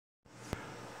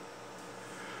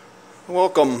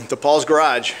Welcome to Paul's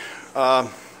Garage.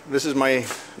 This is my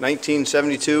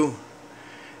 1972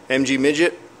 MG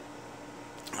Midget.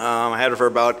 I had it for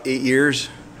about 8 years.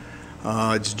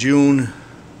 It's June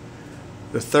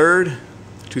the 3rd,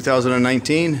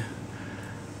 2019.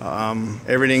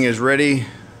 Everything is ready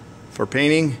for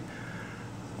painting.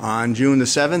 On June the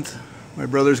 7th, my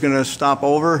brother's going to stop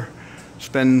over,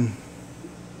 spend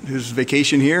his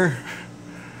vacation here,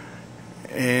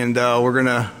 and we're going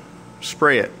to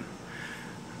spray it.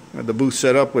 Got the booth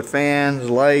set up with fans,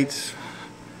 lights,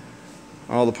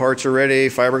 all the parts are ready,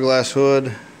 fiberglass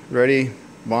hood ready,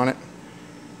 bonnet,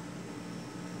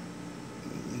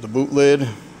 the boot lid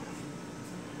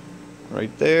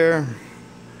right there.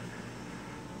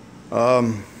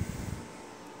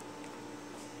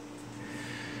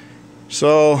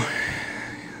 So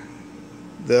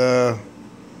the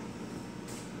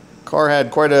car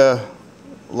had quite a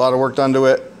lot of work done to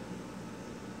it.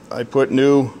 I put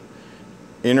new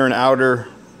inner and outer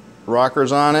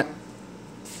rockers on it.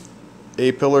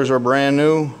 A-pillars are brand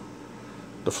new.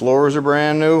 The floors are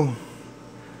brand new.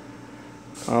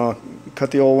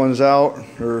 Cut the old ones out,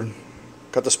 or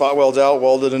cut the spot welds out,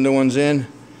 welded the new ones in.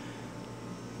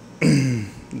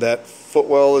 That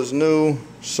footwell is new.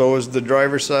 So is the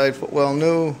driver's side footwell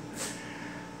new.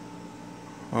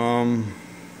 I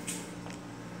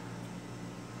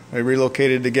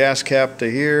relocated the gas cap to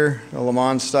here, a Le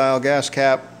Mans style gas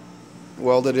cap.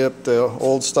 Welded up the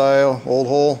old style, old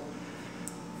hole.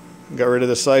 Got rid of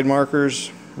the side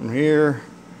markers from here.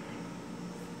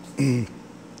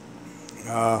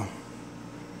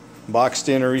 Boxed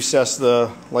in or recessed the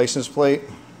license plate.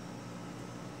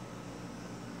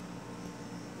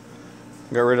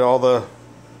 Got rid of all the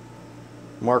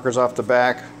markers off the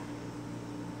back.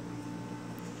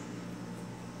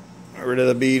 Got rid of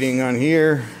the beading on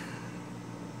here.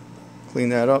 Clean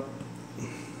that up.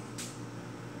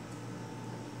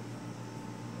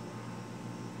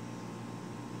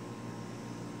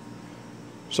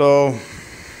 So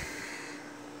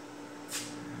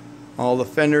all the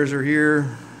fenders are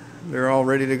here. They're all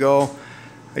ready to go.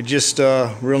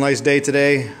 Real nice day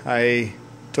today. I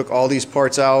took all these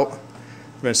parts out.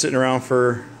 Been sitting around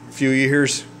for a few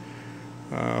years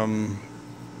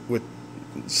with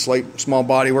small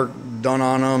body work done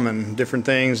on them and different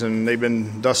things, and they've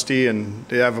been dusty and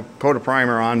they have a coat of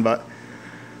primer on, but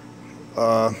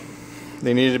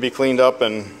they needed to be cleaned up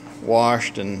and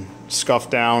washed and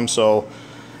scuffed down. So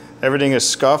everything is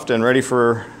scuffed and ready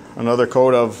for another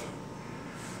coat of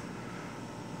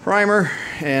primer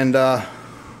and the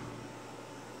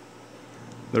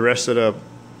rest of the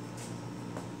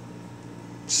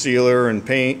sealer and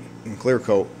paint and clear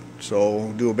coat.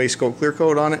 So do a base coat, clear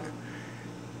coat on it.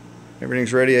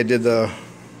 Everything's ready. I did the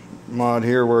mod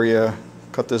here where you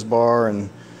cut this bar and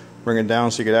bring it down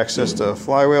so you get access to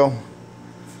flywheel.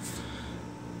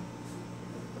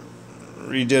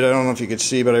 Redid, I don't know if you could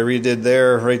see, but I redid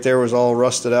there. Right there was all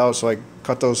rusted out, so I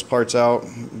cut those parts out,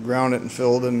 ground it and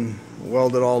filled and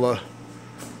welded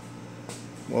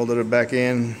it back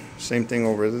in. Same thing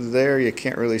over there. You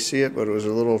can't really see it, but it was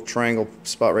a little triangle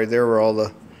spot right there where all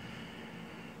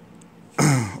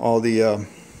the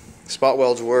spot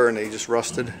welds were, and they just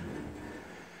rusted.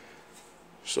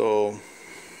 So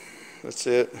that's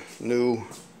it. New.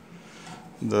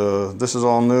 This is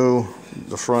all new.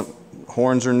 The front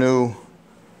horns are new.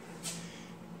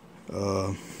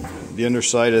 The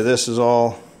underside of this is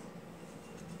all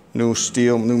new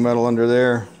steel, new metal under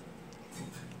there.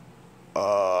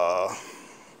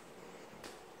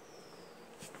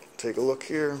 Take a look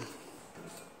here.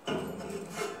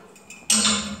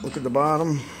 Look at the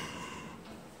bottom.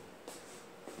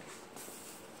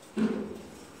 I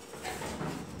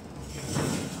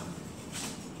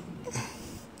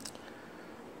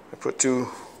put two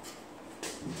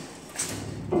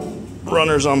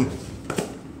runners on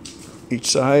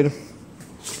each side.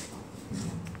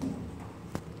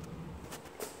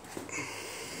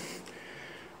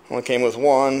 Only came with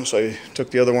one, so I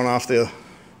took the other one off the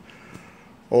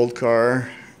old car,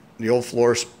 the old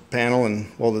floor panel,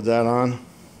 and welded that on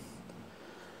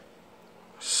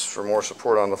for more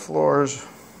support on the floors.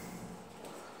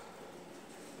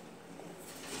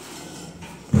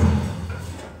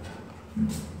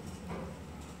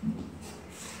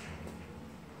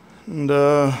 And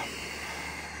like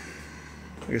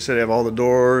I said, I have all the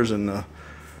doors and the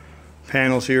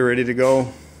panels here ready to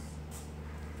go.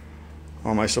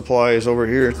 All my supplies over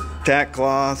here, tack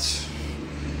cloths,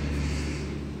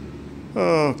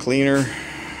 cleaner,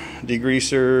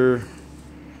 degreaser,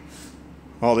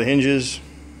 all the hinges,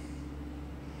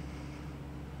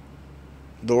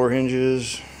 door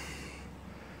hinges,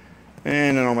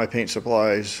 and then all my paint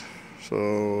supplies.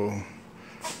 So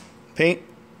paint,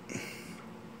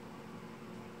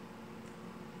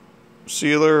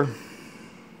 sealer,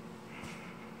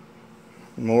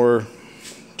 more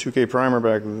 2K primer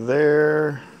back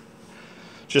there.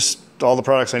 Just all the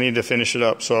products I need to finish it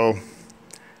up. So,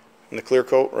 and the clear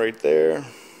coat right there.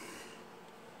 That's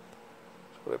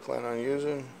what I plan on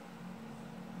using.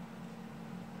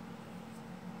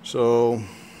 So,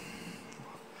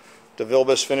 the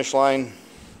Vilbus Finish Line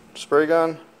spray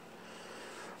gun.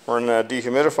 Run a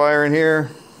dehumidifier in here.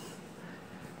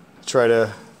 Try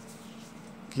to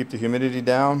keep the humidity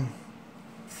down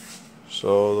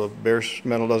so the bare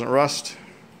metal doesn't rust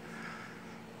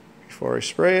before I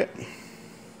spray it.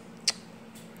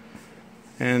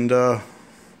 And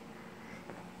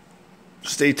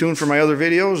stay tuned for my other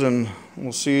videos, and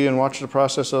we'll see and watch the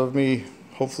process of me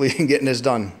hopefully getting this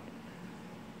done.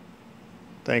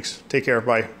 Thanks. Take care.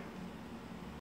 Bye.